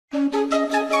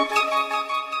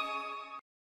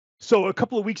So a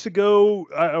couple of weeks ago,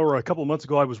 or a couple of months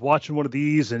ago, I was watching one of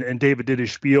these, and David did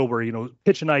his spiel where,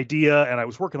 pitch an idea, and I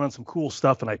was working on some cool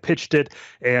stuff, and I pitched it,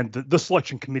 and the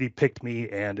selection committee picked me,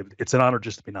 and it's an honor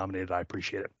just to be nominated. I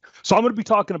appreciate it. So I'm going to be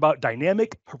talking about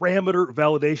dynamic parameter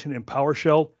validation in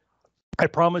PowerShell. I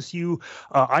promise you,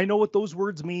 I know what those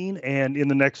words mean, and in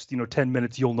the next 10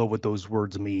 minutes, you'll know what those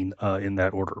words mean in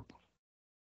that order.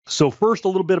 So first, a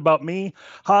little bit about me.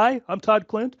 Hi, I'm Todd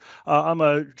Klindt. Been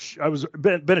a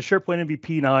SharePoint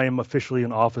MVP. Now I am officially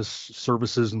an Office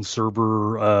Services and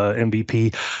Server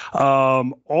MVP.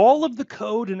 All of the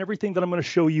code and everything that I'm going to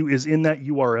show you is in that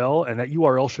URL, and that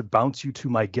URL should bounce you to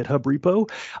my GitHub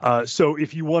repo. So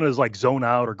if you want to zone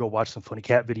out or go watch some funny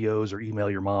cat videos or email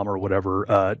your mom or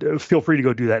whatever, feel free to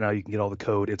go do that now. You can get all the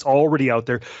code. It's already out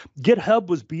there. GitHub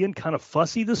was being kind of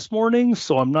fussy this morning,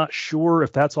 so I'm not sure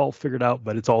if that's all figured out,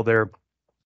 but it's all there.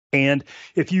 And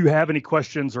if you have any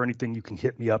questions or anything, you can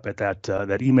hit me up at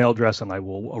that email address, and I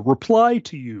will reply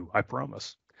to you, I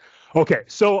promise. Okay,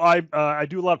 so I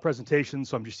do a lot of presentations,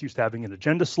 so I'm just used to having an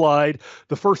agenda slide.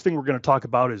 The first thing we're going to talk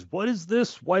about is, what is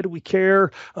this? Why do we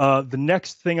care? The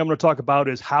next thing I'm going to talk about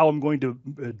is how I'm going to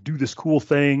do this cool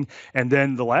thing. And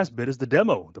then the last bit is the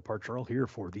demo, the part you're all here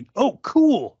for, the oh,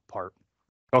 cool part.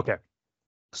 Okay.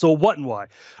 So what and why?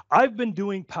 I've been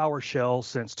doing PowerShell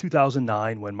since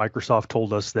 2009 when Microsoft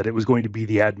told us that it was going to be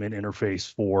the admin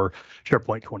interface for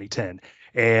SharePoint 2010.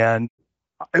 And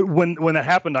when that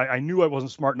happened, I knew I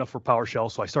wasn't smart enough for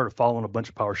PowerShell, so I started following a bunch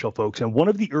of PowerShell folks. And one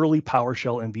of the early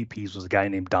PowerShell MVPs was a guy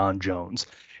named Don Jones.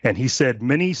 And he said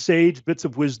many sage bits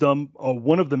of wisdom.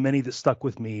 One of the many that stuck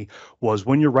with me was,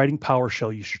 when you're writing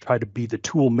PowerShell, you should try to be the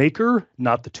tool maker,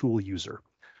 not the tool user.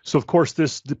 So, of course,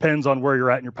 this depends on where you're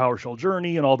at in your PowerShell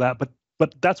journey and all that,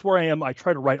 but that's where I am. I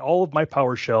try to write all of my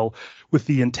PowerShell with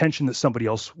the intention that somebody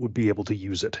else would be able to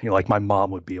use it, like my mom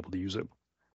would be able to use it.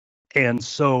 And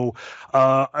so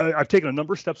I've taken a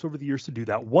number of steps over the years to do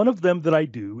that. One of them that I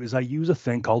do is I use a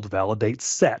thing called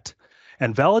ValidateSet.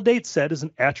 And ValidateSet is an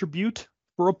attribute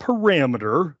for a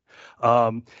parameter.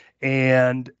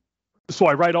 And so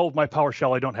I write all of my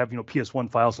PowerShell. I don't have, PS1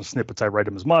 files and snippets. I write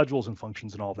them as modules and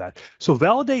functions and all of that. So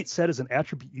ValidateSet is an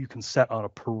attribute you can set on a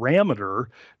parameter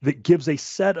that gives a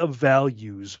set of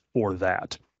values for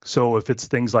that. So if it's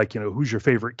things like, who's your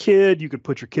favorite kid, you could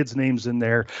put your kids' names in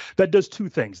there. That does two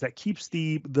things. That keeps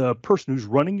the person who's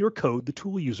running your code, the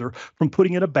tool user, from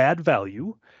putting in a bad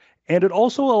value. And it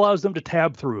also allows them to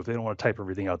tab through. If they don't want to type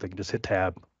everything out, they can just hit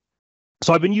tab.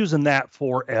 So I've been using that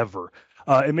forever.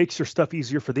 It makes your stuff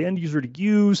easier for the end user to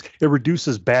use. It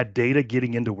reduces bad data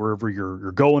getting into wherever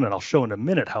you're going, and I'll show in a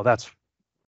minute how that's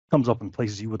comes up in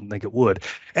places you wouldn't think it would.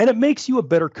 And it makes you a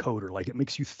better coder. It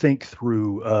makes you think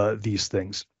through these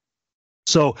things.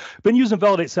 So been using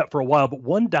ValidateSet for a while, but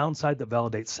one downside that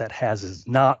ValidateSet has is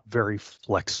not very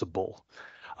flexible.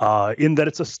 In that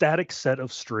it's a static set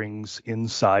of strings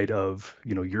inside of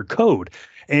your code.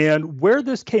 And where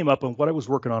this came up and what I was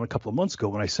working on a couple of months ago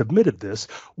when I submitted this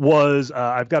was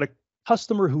I've got a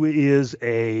customer who is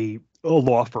a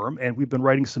law firm, and we've been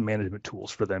writing some management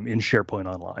tools for them in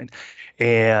SharePoint Online.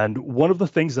 And one of the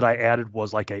things that I added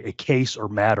was a case or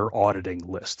matter auditing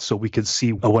list, so we could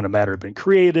see when a matter had been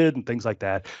created and things like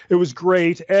that. It was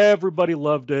great. Everybody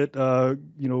loved it,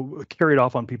 carried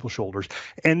off on people's shoulders.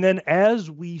 And then as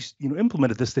we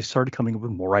implemented this, they started coming up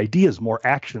with more ideas, more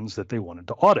actions that they wanted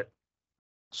to audit.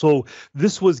 So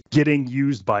this was getting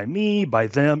used by me, by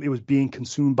them. It was being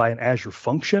consumed by an Azure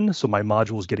function. So my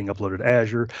module was getting uploaded to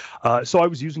Azure. So I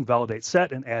was using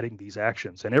ValidateSet and adding these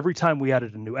actions. And every time we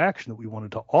added a new action that we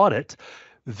wanted to audit,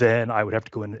 then I would have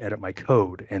to go in and edit my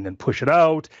code and then push it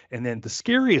out. And then the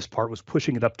scariest part was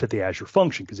pushing it up to the Azure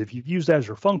function. Because if you've used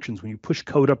Azure functions, when you push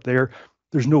code up there,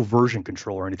 there's no version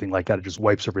control or anything like that. It just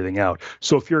wipes everything out.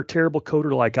 So if you're a terrible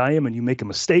coder like I am and you make a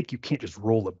mistake, you can't just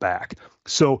roll it back.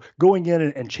 So going in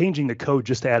and changing the code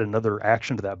just to add another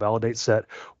action to that ValidateSet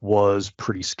was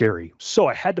pretty scary. So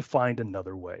I had to find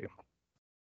another way.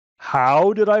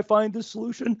 How did I find this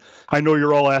solution? I know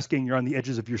you're all asking, you're on the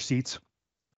edges of your seats.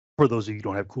 For those of you who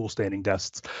don't have cool standing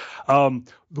desks. The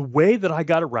way that I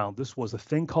got around this was a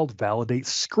thing called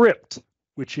ValidateScript,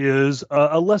 which is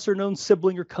a lesser known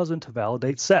sibling or cousin to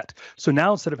ValidateSet. So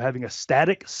now instead of having a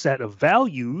static set of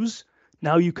values,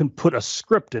 now you can put a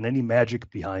script and any magic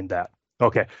behind that.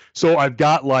 Okay, so I've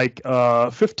got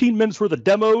 15 minutes worth of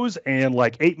demos and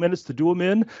 8 minutes to do them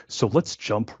in. So let's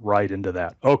jump right into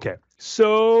that. Okay,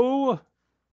 so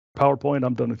PowerPoint,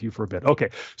 I'm done with you for a bit. Okay,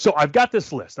 so I've got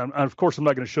this list. Of course, I'm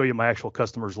not going to show you my actual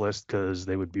customers list because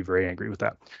they would be very angry with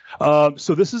that.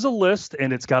 So this is a list,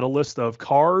 and it's got a list of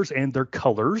cars and their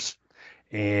colors.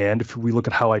 And if we look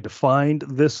at how I defined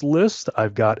this list,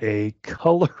 I've got a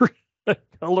color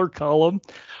color column.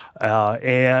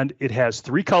 And it has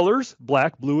 3 colors,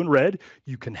 black, blue, and red.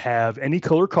 You can have any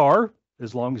color car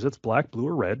as long as it's black, blue,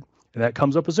 or red. And that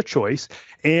comes up as a choice.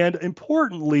 And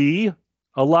importantly,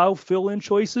 allow fill-in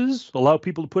choices, allow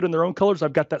people to put in their own colors.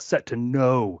 I've got that set to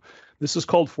no. This is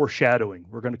called foreshadowing.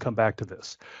 We're going to come back to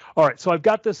this. All right, so I've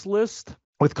got this list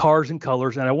with cars and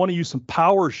colors, and I want to use some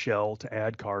PowerShell to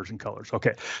add cars and colors.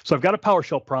 Okay, so I've got a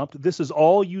PowerShell prompt. This is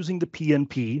all using the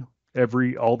PnP,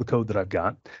 all the code that I've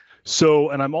got. So,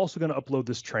 and I'm also going to upload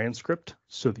this transcript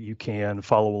so that you can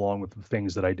follow along with the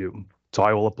things that I do. So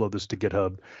I will upload this to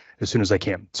GitHub as soon as I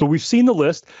can. So we've seen the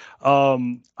list.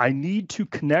 I need to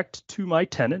connect to my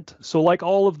tenant. So like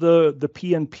all of the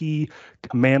PnP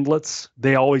commandlets,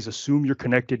 they always assume you're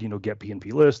connected, get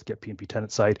PnP list, get PnP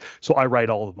tenant site. So I write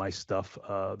all of my stuff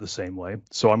the same way.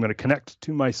 So I'm going to connect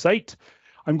to my site.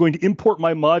 I'm going to import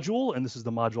my module, and this is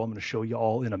the module I'm going to show you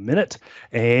all in a minute.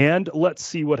 And let's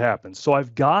see what happens. So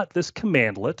I've got this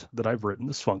commandlet that I've written,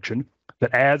 this function,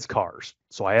 that adds cars.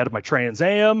 So I added my Trans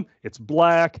Am, it's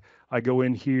black. I go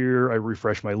in here, I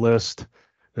refresh my list.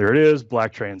 There it is,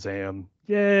 black Trans Am.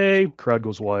 Yay, crowd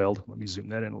goes wild. Let me zoom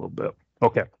that in a little bit.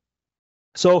 Okay,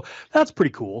 so that's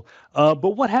pretty cool.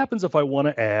 But what happens if I want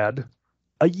to add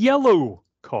a yellow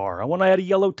car? I want to add a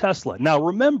yellow Tesla. Now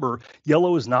remember,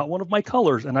 yellow is not one of my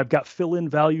colors, and I've got fill-in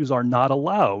values are not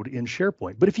allowed in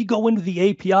SharePoint. But if you go into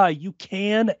the API, you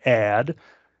can add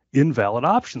invalid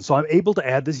options. So I'm able to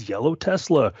add this yellow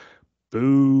Tesla.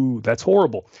 Boo, that's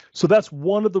horrible. So that's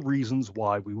one of the reasons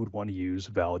why we would want to use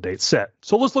ValidateSet.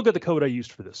 So let's look at the code I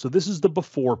used for this. So this is the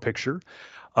before picture.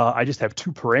 I just have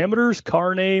 2 parameters,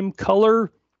 car name,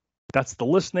 color. That's the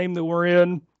list name that we're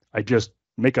in. I just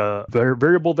make a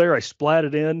variable there. I splat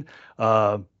it in.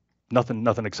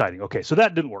 Nothing exciting. Okay, so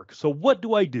that didn't work. So what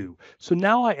do I do? So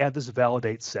now I add this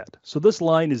ValidateSet. So this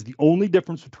line is the only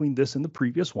difference between this and the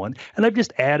previous one, and I've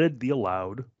just added the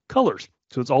allowed colors.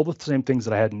 So it's all the same things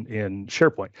that I had in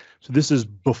SharePoint. So this is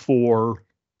before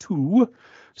 2.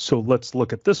 So let's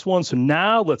look at this one. So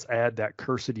now let's add that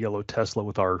cursed yellow Tesla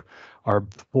with our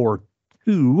before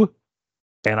 2,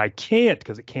 and I can't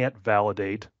because it can't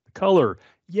validate the color.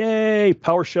 Yay,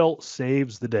 PowerShell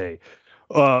saves the day.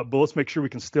 But let's make sure we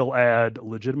can still add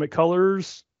legitimate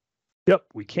colors. Yep,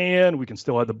 we can. We can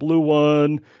still add the blue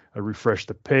one. I refresh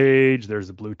the page. There's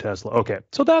the blue Tesla. Okay,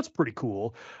 so that's pretty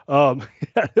cool. Yeah,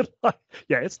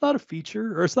 it's not a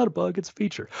feature, or it's not a bug, it's a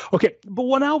feature. Okay,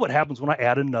 but now what happens when I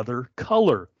add another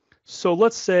color? So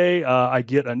let's say I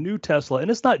get a new Tesla,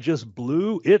 and it's not just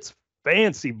blue, it's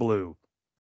fancy blue.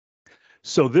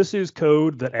 So this is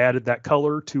code that added that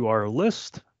color to our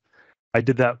list. I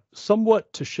did that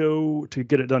somewhat to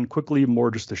get it done quickly,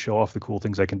 more just to show off the cool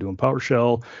things I can do in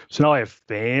PowerShell. So now I have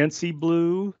fancy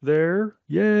blue there.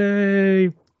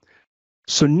 Yay.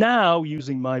 So now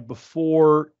using my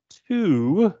before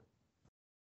 2,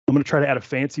 I'm going to try to add a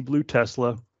fancy blue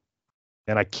Tesla,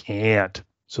 and I can't.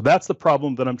 So that's the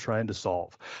problem that I'm trying to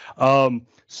solve.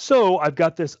 So I've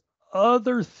got this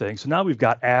other thing. So now we've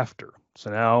got after. So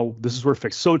now this is where it's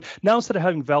fixed. So now instead of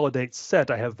having ValidateSet,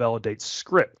 I have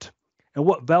ValidateScript. And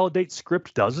what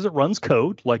ValidateScript does is it runs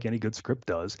code like any good script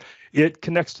does. It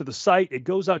connects to the site. It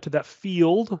goes out to that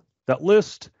field, that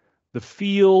list, the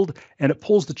field, and it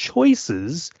pulls the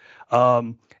choices.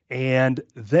 And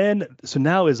then, so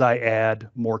now as I add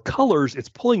more colors, it's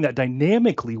pulling that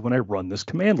dynamically when I run this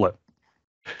commandlet.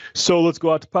 So let's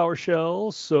go out to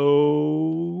PowerShell.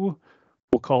 So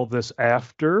we'll call this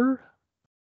after.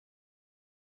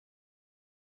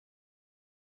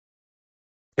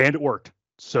 And it worked.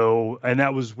 So, and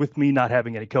that was with me not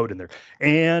having any code in there.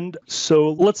 And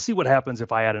so let's see what happens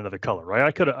if I add another color, right?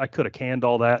 I could have canned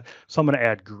all that. So I'm going to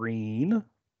add green.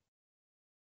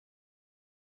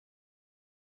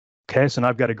 Okay, so now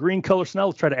I've got a green color. So now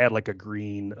let's try to add like a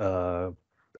green Honda.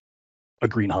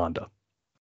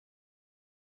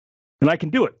 And I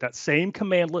can do it, that same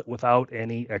commandlet without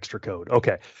any extra code.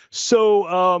 Okay,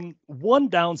 so one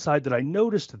downside that I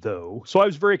noticed though, so I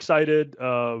was very excited,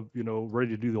 ready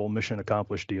to do the old mission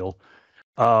accomplished deal.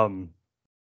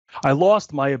 I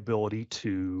lost my ability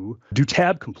to do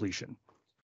tab completion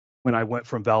when I went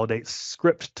from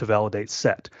ValidateScript to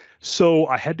ValidateSet. So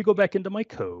I had to go back into my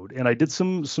code and I did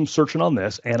some searching on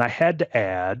this, and I had to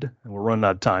add, and we're running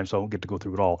out of time, so I won't get to go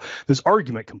through it all, this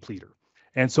ArgumentCompleter.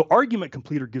 And so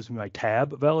ArgumentCompleter gives me my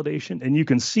tab validation, and you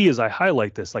can see as I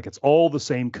highlight this, like it's all the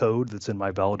same code that's in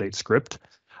my ValidateScript,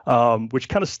 which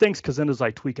kind of stinks because then as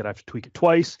I tweak it, I have to tweak it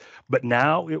twice, but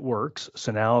now it works.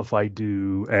 So now if I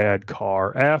do add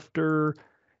car after,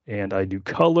 and I do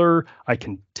color, I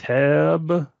can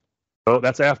tab. Oh,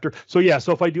 that's after. So yeah,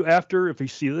 so if I do after, if you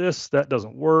see this, that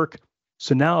doesn't work.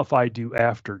 So now if I do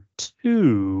after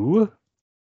 2,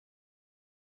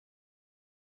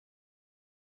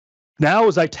 now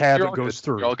as I tab, it goes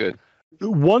through. You're all good.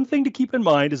 One thing to keep in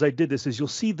mind as I did this is you'll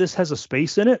see this has a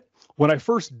space in it. When I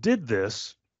first did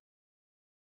this,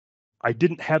 I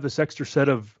didn't have this extra set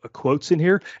of quotes in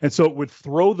here. And so it would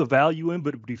throw the value in,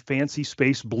 but it would be fancy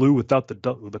space blue without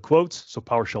the quotes. So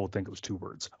PowerShell would think it was 2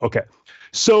 words. Okay.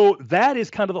 So that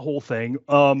is kind of the whole thing.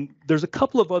 There's a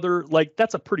couple of other, like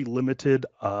that's a pretty limited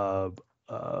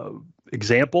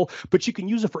example, but you can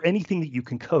use it for anything that you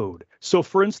can code. So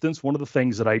for instance, one of the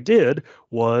things that I did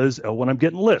was when I'm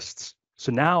getting lists.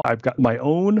 So now I've got my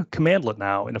own commandlet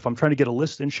now. And if I'm trying to get a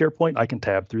list in SharePoint, I can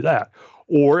tab through that.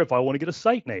 Or if I want to get a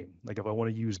site name, like if I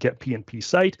want to use get PnP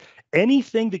site,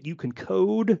 anything that you can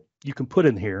code, you can put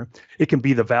in here. It can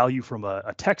be the value from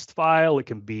a text file. It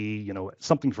can be, you know,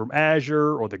 something from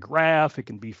Azure or the graph. It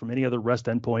can be from any other REST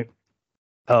endpoint.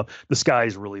 The sky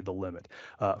is really the limit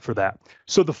for that.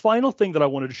 So the final thing that I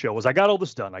wanted to show was I got all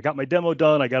this done. I got my demo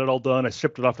done. I got it all done. I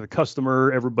shipped it off to the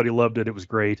customer. Everybody loved it. It was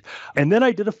great. And then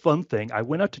I did a fun thing. I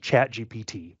went out to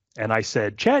chatGPT and I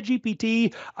said,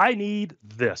 ChatGPT, I need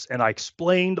this. And I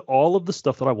explained all of the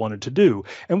stuff that I wanted to do.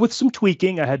 And with some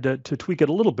tweaking, I had to tweak it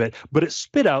a little bit, but it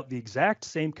spit out the exact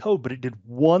same code, but it did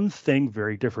one thing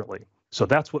very differently. So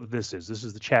that's what this is. This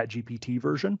is the ChatGPT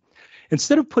version.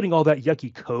 Instead of putting all that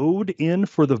yucky code in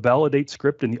for the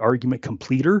ValidateScript and the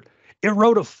ArgumentCompleter, it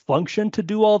wrote a function to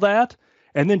do all that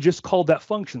and then just called that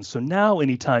function. So now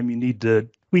anytime you need to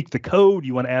tweak the code,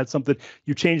 you want to add something,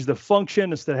 you change the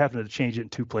function instead of having to change it in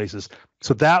 2 places.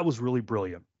 So that was really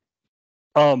brilliant.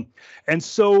 And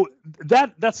so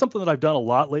that's something that I've done a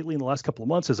lot lately in the last couple of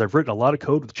months is I've written a lot of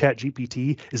code with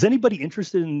ChatGPT. Is anybody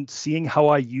interested in seeing how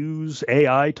I use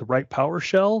AI to write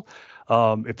PowerShell?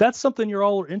 If that's something you're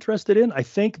all interested in, I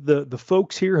think the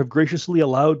folks here have graciously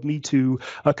allowed me to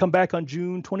come back on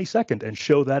June 22nd and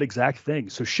show that exact thing.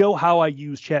 So show how I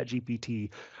use ChatGPT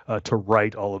to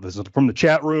write all of this. From the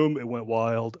chat room, it went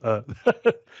wild.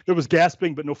 There was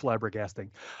gasping, but no flabbergasting.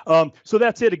 So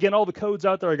that's it. Again, all the code's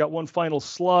out there. I got one final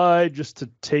slide just to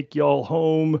take y'all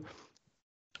home.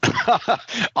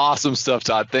 Awesome stuff,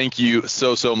 Todd. Thank you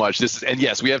so much. And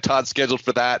yes, we have Todd scheduled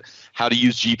for that. How to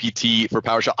use GPT for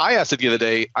PowerShell. I asked it the other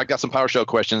day. I got some PowerShell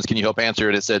questions. Can you help answer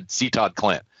it? It said, "See Todd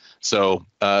Klindt." So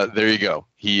there you go.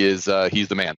 He's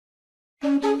the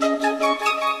man.